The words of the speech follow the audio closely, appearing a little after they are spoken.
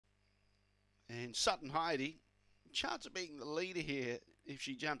And Sutton Heidi, chance of being the leader here if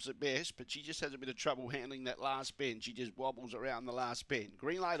she jumps at best, but she just has a bit of trouble handling that last bend. She just wobbles around the last bend.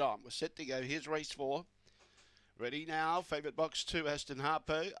 Green light on. We're set to go. Here's race 4. Ready now, favourite box 2, Aston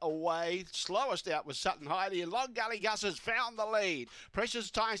Harpo, away. Slowest out was Sutton Heidi, and Long Gully Gus has found the lead.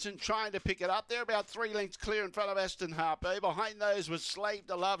 Precious Tyson trying to pick it up. They're about 3 lengths clear in front of Aston Harpo. Behind those was Slave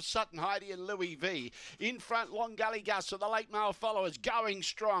to Love, Sutton Heidi and Louis V. In front, Long Gully Gus, and the late male followers going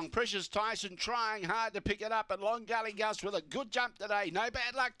strong. Precious Tyson trying hard to pick it up, and Long Gully Gus with a good jump today. No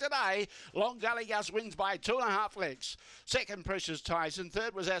bad luck today. Long Gully Gus wins by 2.5 lengths. Second, Precious Tyson.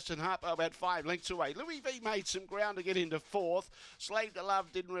 Third was Aston Harpo, about 5 lengths away. Louis V made some ground to get into 4th. Slave to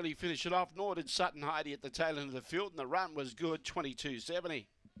Love didn't really finish it off, nor did Sutton Heidi at the tail end of the field, and the run was good, 22.70.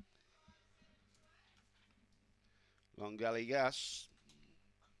 Long Gully Gus,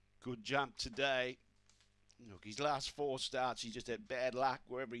 good jump today. Look, his last 4 starts, he's just had bad luck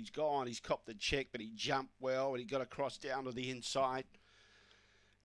wherever he's gone. He's copped the check, but he jumped well, and he got across down to the inside.